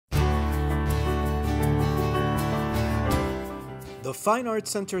The Fine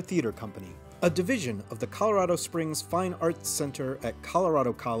Arts Center Theater Company, a division of the Colorado Springs Fine Arts Center at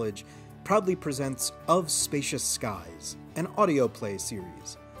Colorado College, proudly presents Of Spacious Skies, an audio play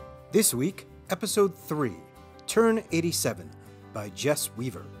series. This week, Episode 3, Turn 87, by Jess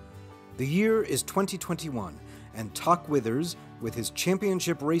Weaver. The year is 2021, and Toc Withers, with his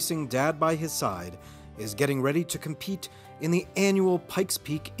championship racing dad by his side, is getting ready to compete in the annual Pikes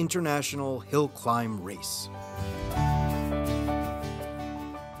Peak International Hill Climb Race.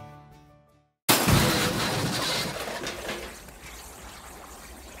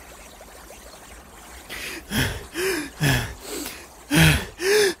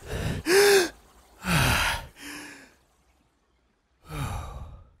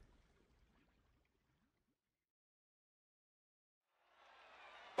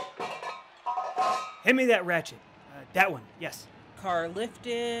 Hand me that ratchet. That one, yes. Car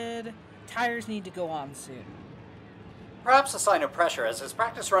lifted. Tires need to go on soon. Perhaps a sign of pressure, as his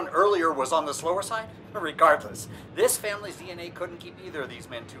practice run earlier was on the slower side? Regardless, this family's DNA couldn't keep either of these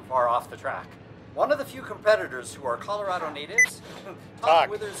men too far off the track. One of the few competitors who are Colorado natives, Toc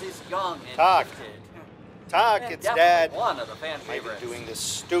Withers is young and gifted. Toc, it's Dad. One of the fan favorites. I've been doing this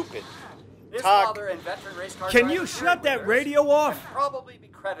stupid. This Toc. father and veteran race car Can driver, you shut that Withers, radio off? can probably be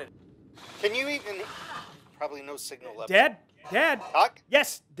credited. Can you even... Probably no signal left. Dad? Toc?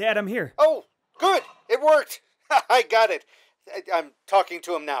 Yes, Dad, I'm here. Oh, good. It worked. I got it. I'm talking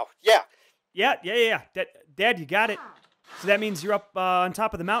to him now. Yeah. Yeah. Dad, you got it. So that means you're up on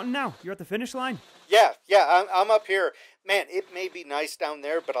top of the mountain now? You're at the finish line? Yeah, I'm up here. Man, it may be nice down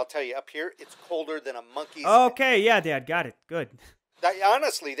there, but I'll tell you, up here, it's colder than a monkey's... Okay, yeah, Dad, got it. Good.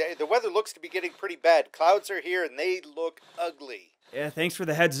 Honestly, the weather looks to be getting pretty bad. Clouds are here, and they look ugly. Yeah, thanks for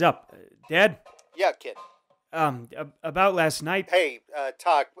the heads up. Dad? Yeah, kid. About last night... Hey,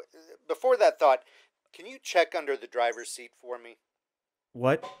 Toc, before that thought, can you check under the driver's seat for me?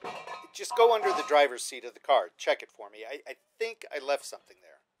 What? Just go under the driver's seat of the car. Check it for me. I think I left something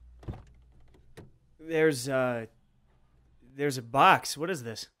there. There's a box. What is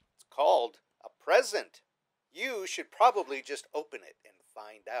this? It's called a present. You should probably just open it and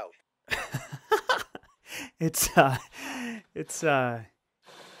find out.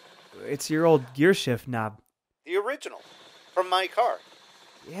 It's your old gear shift knob. The original. From my car.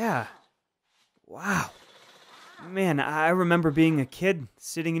 Yeah. Wow. Man, I remember being a kid,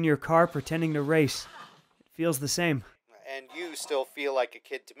 sitting in your car pretending to race. It feels the same. And you still feel like a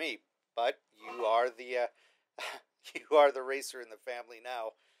kid to me, but you are you are the racer in the family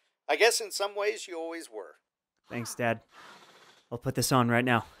now. I guess in some ways you always were. Thanks, Dad. I'll put this on right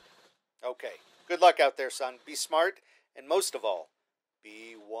now. Okay. Good luck out there, son. Be smart, and most of all,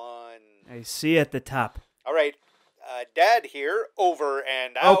 be one. I see you at the top. All right. Dad here, over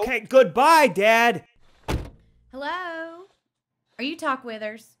and out. Okay, goodbye, Dad. Hello? Are you Toc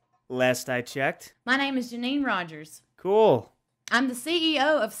Withers? Last I checked. My name is Janine Rogers. Cool. I'm the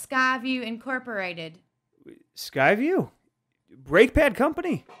CEO of Skyview Incorporated. Skyview? Brake pad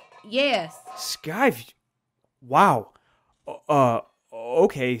company? Yes. Skyview? Wow.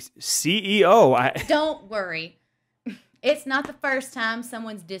 Okay, CEO. Don't worry. It's not the first time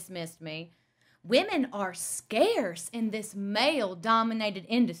someone's dismissed me. Women are scarce in this male-dominated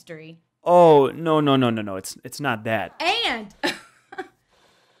industry. Oh, no. It's not that. And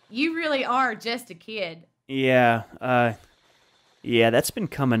you really are just a kid. Yeah, that's been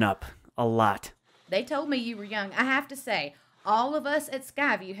coming up a lot. They told me you were young. I have to say, all of us at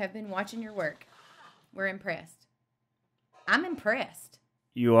Skyview have been watching your work. We're impressed. I'm impressed.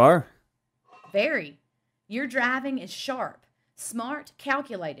 You are? Very. Your driving is sharp, smart,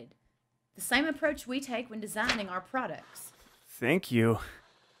 calculated. The same approach we take when designing our products. Thank you.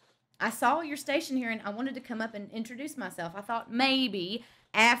 I saw your station here and I wanted to come up and introduce myself. I thought maybe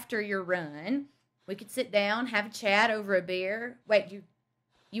after your run, we could sit down, have a chat over a beer. Wait,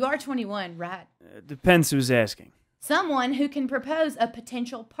 you are 21, right? Depends who's asking. Someone who can propose a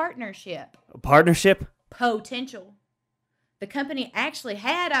potential partnership. A partnership? Potential. The company actually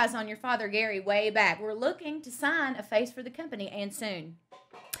had eyes on your father, Gary, way back. We're looking to sign a face for the company, and soon.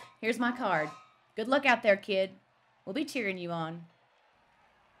 Here's my card. Good luck out there, kid. We'll be cheering you on.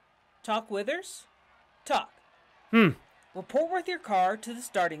 Toc Withers? Toc. Report with your car to the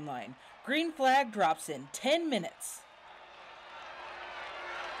starting line. Green flag drops in 10 minutes.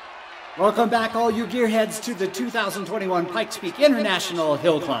 Welcome back, all you gearheads, to the 2021 Pikes Peak International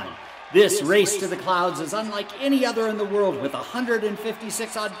Hill Climb. This race to the clouds is unlike any other in the world, with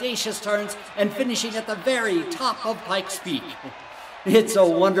 156 audacious turns and finishing at the very top of Pikes Peak. It's a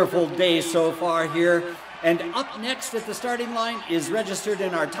wonderful day so far here. And up next at the starting line is registered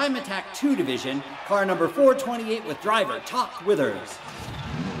in our Time Attack 2 division, car number 428 with driver Toc Withers.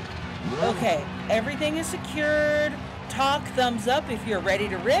 Okay, everything is secured. Talk thumbs up if you're ready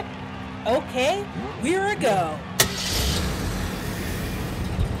to rip. Okay, we're a go.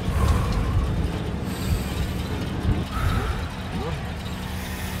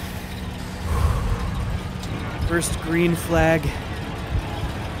 First green flag.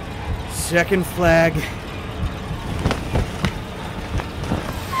 Second flag.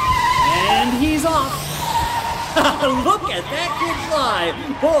 And he's off. Look at that kid fly.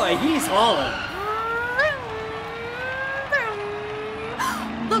 Boy, he's hauling.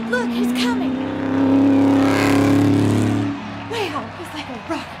 Look, he's coming. Wow, he's like a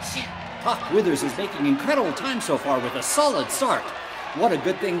rocket ship. Toc Withers is making incredible time so far with a solid start. What a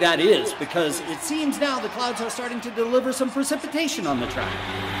good thing that is, because it seems now the clouds are starting to deliver some precipitation on the track.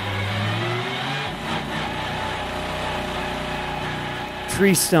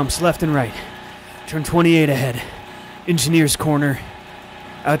 Tree stumps left and right. Turn 28 ahead. Engineer's corner.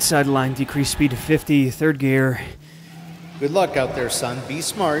 Outside line, decrease speed to 50, third gear. Good luck out there, son. Be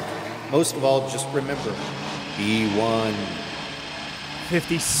smart. Most of all, just remember, be one.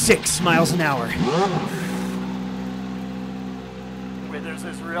 56 miles an hour. Withers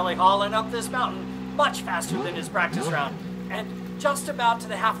is really hauling up this mountain much faster than his practice round, and just about to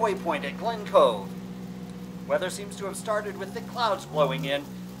the halfway point at Glen Cove. Weather seems to have started with thick clouds blowing in.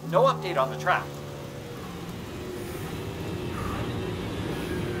 No update on the track.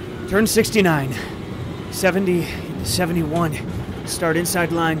 Turn 69. 70, 71. Start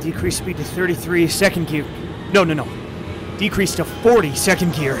inside line, decrease speed to 33, second gear. No. Decrease to 40,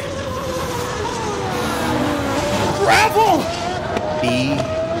 second gear. Gravel! Be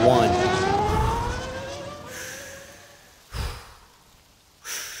one.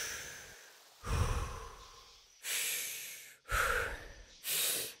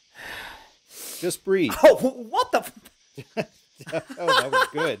 Just breathe. Oh, what the? Oh, that was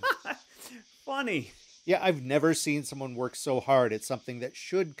good. Funny. Yeah, I've never seen someone work so hard at something that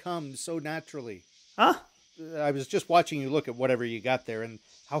should come so naturally. Huh? I was just watching you look at whatever you got there and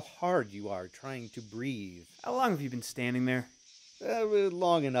how hard you are trying to breathe. How long have you been standing there?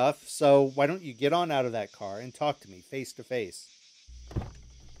 Long enough, so why don't you get on out of that car and talk to me face to face?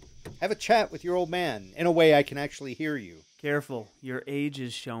 Have a chat with your old man in a way I can actually hear you. Careful, your age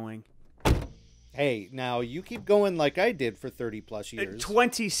is showing. Hey, now you keep going like I did for 30 plus years.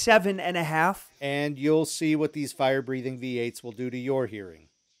 27 and a half. And you'll see what these fire-breathing V8s will do to your hearing.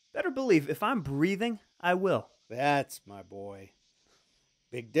 Better believe, if I'm breathing, I will. That's my boy.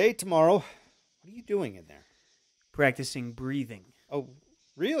 Big day tomorrow. What are you doing in there? Practicing breathing. Oh,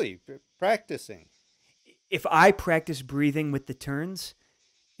 really? Practicing? If I practice breathing with the turns,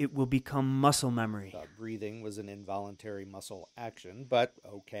 it will become muscle memory. Thought breathing was an involuntary muscle action, but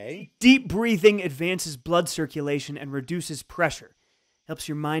okay. Deep breathing advances blood circulation and reduces pressure. Helps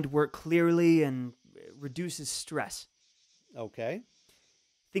your mind work clearly and reduces stress. Okay.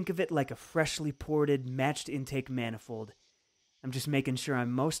 Think of it like a freshly ported, matched intake manifold. I'm just making sure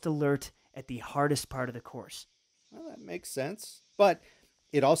I'm most alert at the hardest part of the course. Well, that makes sense. But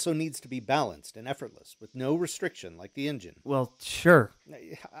it also needs to be balanced and effortless, with no restriction like the engine. Well, sure.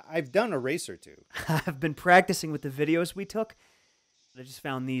 I've done a race or two. I've been practicing with the videos we took. I just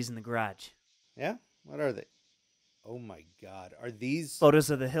found these in the garage. Yeah? What are they? Oh my God. Are these... Photos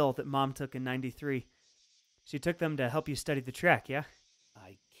of the hill that Mom took in '93. She took them to help you study the track, yeah?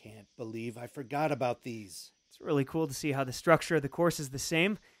 I can't believe I forgot about these. It's really cool to see how the structure of the course is the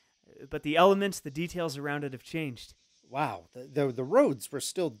same, but the elements, the details around it have changed. Wow, the roads were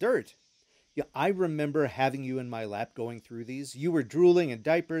still dirt. Yeah, I remember having you in my lap going through these. You were drooling in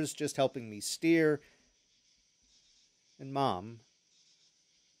diapers, just helping me steer. And Mom...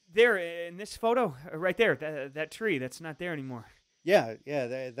 There, in this photo, right there, that tree, that's not there anymore. Yeah,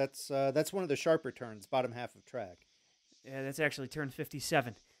 that's one of the sharper turns, bottom half of track. Yeah, that's actually turn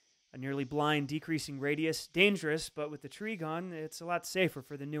 57. A nearly blind, decreasing radius. Dangerous, but with the tree gone, it's a lot safer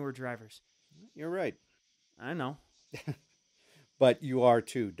for the newer drivers. You're right. I know. But you are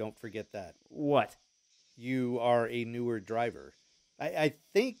too, don't forget that. What? You are a newer driver. I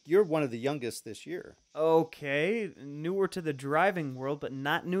think you're one of the youngest this year. Okay, newer to the driving world, but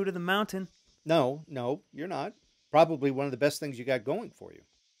not new to the mountain. No, you're not. Probably one of the best things you got going for you.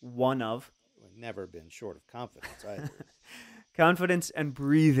 One of. Never been short of confidence either. Confidence and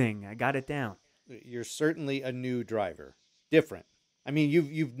breathing. I got it down. You're certainly a new driver. Different. I mean,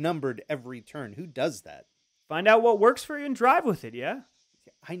 you've numbered every turn. Who does that? Find out what works for you and drive with it, yeah?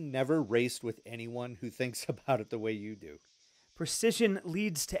 I never raced with anyone who thinks about it the way you do. Precision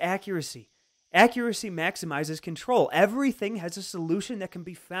leads to accuracy. Accuracy maximizes control. Everything has a solution that can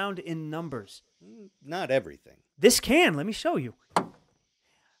be found in numbers. Not everything. This can. Let me show you.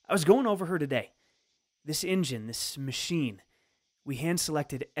 I was going over her today. This engine, this machine, we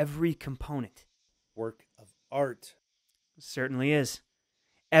hand-selected every component. Work of art. Certainly is.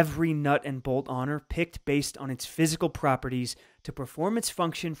 Every nut and bolt on her picked based on its physical properties to perform its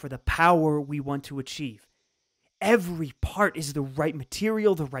function for the power we want to achieve. Every part is the right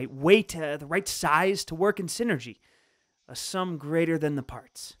material, the right weight, the right size to work in synergy. A sum greater than the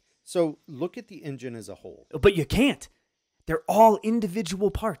parts. So look at the engine as a whole. But you can't. They're all individual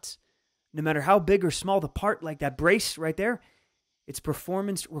parts. No matter how big or small the part, like that brace right there, its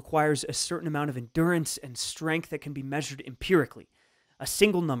performance requires a certain amount of endurance and strength that can be measured empirically. A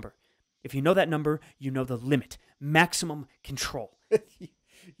single number. If you know that number, you know the limit. Maximum control.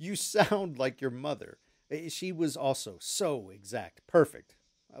 You sound like your mother. She was also so exact. Perfect.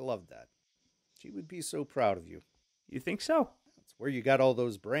 I love that. She would be so proud of you. You think so? That's where you got all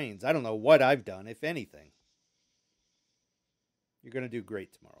those brains. I don't know what I've done, if anything. You're going to do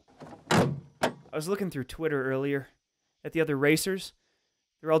great tomorrow. I was looking through Twitter earlier at the other racers.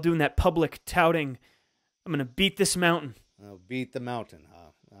 They're all doing that public touting, I'm going to beat this mountain. Oh, beat the mountain,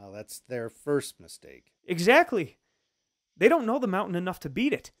 huh? Well, that's their first mistake. Exactly. They don't know the mountain enough to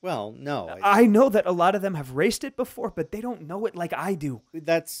beat it. Well, no. I know that a lot of them have raced it before, but they don't know it like I do.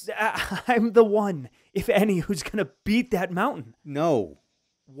 I'm the one, if any, who's going to beat that mountain. No.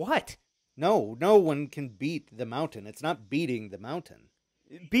 What? No one can beat the mountain. It's not beating the mountain.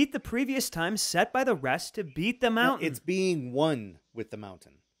 Beat the previous time set by the rest to beat the mountain. No, it's being one with the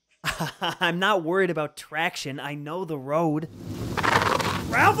mountain. I'm not worried about traction. I know the road.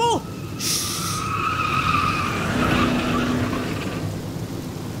 Gravel?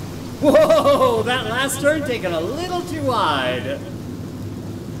 Whoa, that last turn taken a little too wide.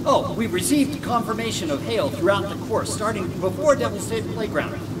 Oh, we've received confirmation of hail throughout the course, starting before Devil's State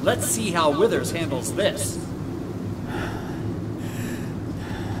Playground. Let's see how Withers handles this.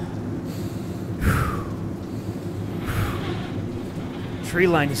 Tree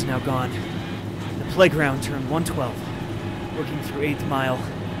line is now gone. The playground turned 112. Working through 8th mile.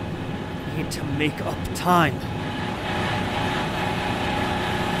 Need to make up time.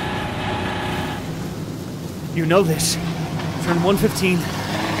 You know this. Turn 115.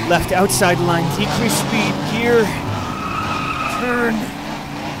 Left outside line. Decrease speed. Gear. Turn.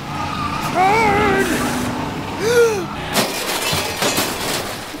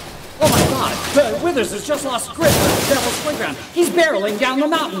 Oh my god! Withers has just lost grip on the Devil's Playground. He's barreling down the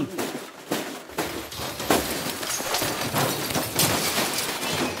mountain.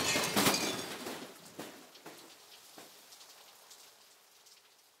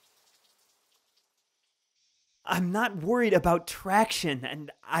 I'm not worried about traction,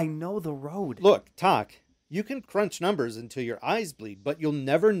 and I know the road. Look, Toc, you can crunch numbers until your eyes bleed, but you'll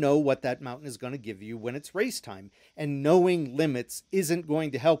never know what that mountain is going to give you when it's race time. And knowing limits isn't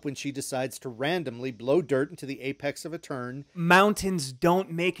going to help when she decides to randomly blow dirt into the apex of a turn. Mountains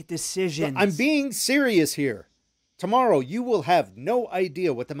don't make decisions. I'm being serious here. Tomorrow, you will have no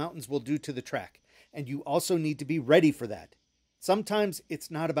idea what the mountains will do to the track, and you also need to be ready for that. Sometimes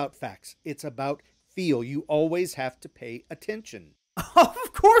it's not about facts. It's about feel. You always have to pay attention.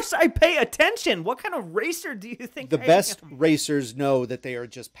 Of course I pay attention. What kind of racer do you think The I best am? racers know that they are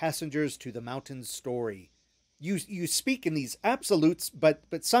just passengers to the mountain's story. You speak in these absolutes, but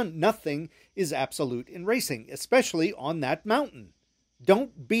son, nothing is absolute in racing, especially on that mountain.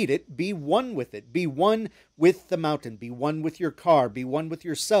 Don't beat it. Be one with it. Be one with the mountain. Be one with your car. Be one with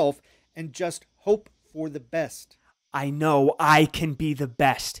yourself, and just hope for the best. I know I can be the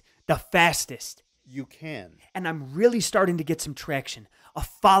best, the fastest. You can. And I'm really starting to get some traction, a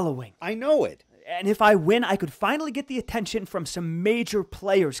following. I know it. And if I win, I could finally get the attention from some major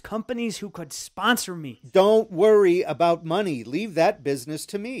players, companies who could sponsor me. Don't worry about money. Leave that business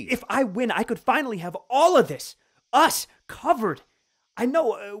to me. If I win, I could finally have all of this, us, covered. I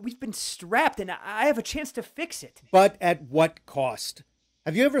know we've been strapped, and I have a chance to fix it. But at what cost?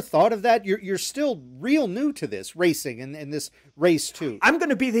 Have you ever thought of that? You're still real new to this racing and this race too. I'm going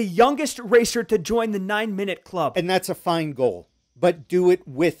to be the youngest racer to join the 9-minute club. And that's a fine goal. But do it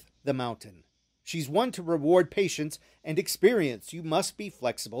with the mountain. She's one to reward patience and experience. You must be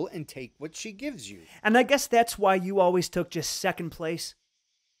flexible and take what she gives you. And I guess that's why you always took just second place.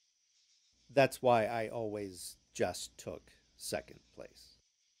 That's why I always just took second place.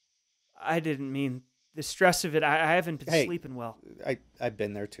 I didn't mean the stress of it. I haven't been sleeping well. I've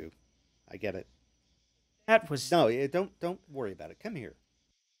been there too. I get it. That was... No, don't worry about it. Come here.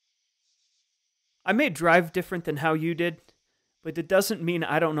 I may drive different than how you did, but it doesn't mean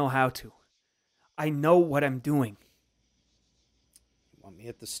I don't know how to. I know what I'm doing. Want me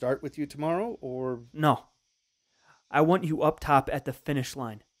at the start with you tomorrow, or... No. I want you up top at the finish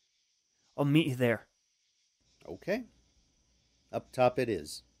line. I'll meet you there. Okay. Up top it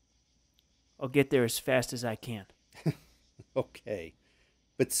is. I'll get there as fast as I can. Okay.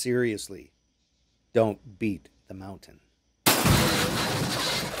 But seriously, don't beat the mountain.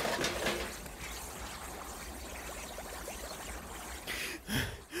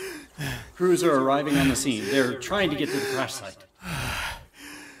 Crews are arriving on the scene. They're trying to get to the crash site.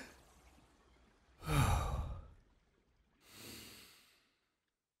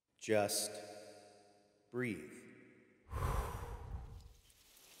 Just breathe.